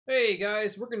Hey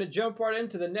guys, we're going to jump right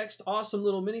into the next awesome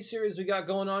little mini-series we got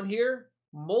going on here,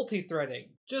 multi-threading.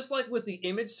 Just like with the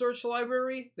image search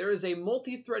library, there is a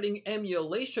multi-threading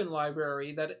emulation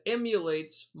library that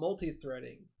emulates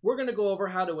multi-threading. We're going to go over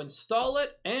how to install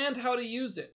it and how to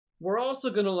use it. We're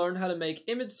also going to learn how to make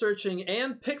image searching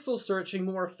and pixel searching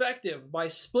more effective by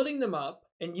splitting them up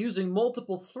and using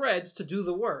multiple threads to do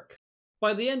the work.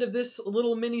 By the end of this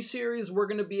little mini-series, we're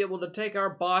going to be able to take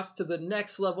our bots to the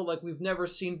next level like we've never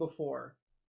seen before.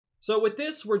 So with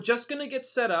this, we're just going to get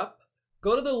set up.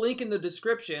 Go to the link in the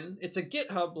description. It's a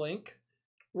GitHub link.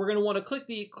 We're going to want to click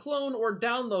the clone or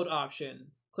download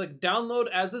option. Click download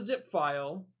as a zip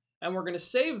file, and we're going to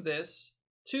save this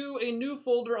to a new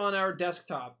folder on our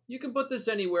desktop. You can put this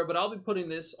anywhere, but I'll be putting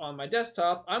this on my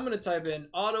desktop. I'm going to type in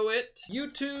Autoit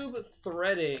YouTube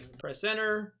threading. Press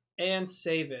enter and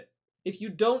save it. If you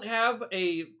don't have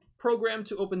a program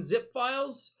to open zip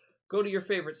files, go to your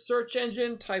favorite search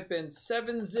engine, type in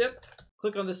 7-zip,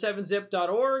 click on the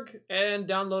 7zip.org, and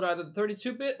download either the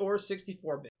 32-bit or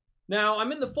 64-bit. Now,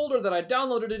 I'm in the folder that I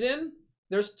downloaded it in.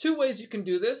 There's two ways you can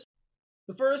do this.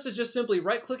 The first is just simply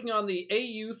right-clicking on the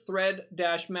AU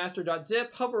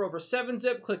thread-master.zip, hover over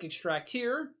 7-zip, click extract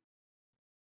here.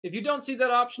 If you don't see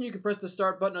that option, you can press the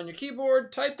start button on your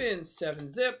keyboard, type in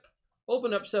 7-zip,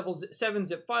 open up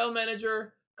 7-zip file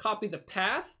manager, copy the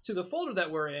path to the folder that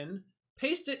we're in,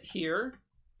 paste it here,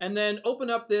 and then open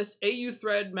up this AU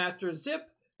thread master zip,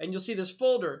 and you'll see this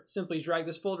folder. Simply drag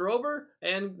this folder over,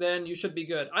 and then you should be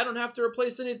good. I don't have to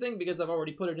replace anything because I've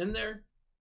already put it in there.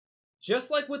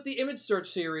 Just like with the image search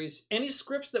series, any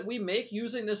scripts that we make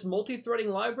using this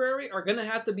multi-threading library are going to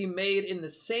have to be made in the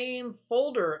same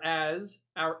folder as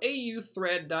our AU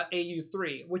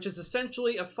thread.au3, which is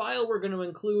essentially a file we're going to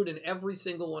include in every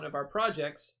single one of our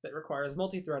projects that requires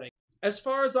multi-threading. As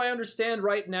far as I understand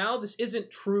right now, this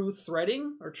isn't true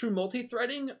threading or true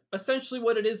multi-threading. Essentially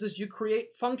what it is you create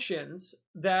functions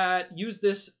that use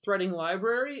this threading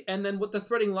library, and then what the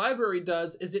threading library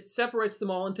does is it separates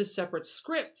them all into separate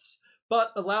scripts,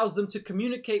 but allows them to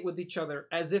communicate with each other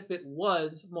as if it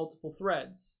was multiple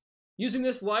threads. Using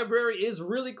this library is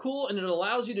really cool, and it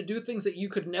allows you to do things that you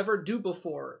could never do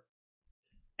before,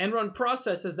 and run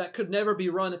processes that could never be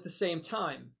run at the same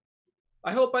time.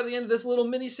 I hope by the end of this little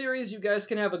mini-series, you guys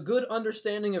can have a good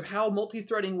understanding of how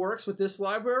multi-threading works with this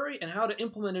library and how to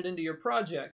implement it into your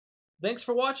project. Thanks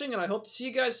for watching, and I hope to see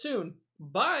you guys soon.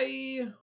 Bye!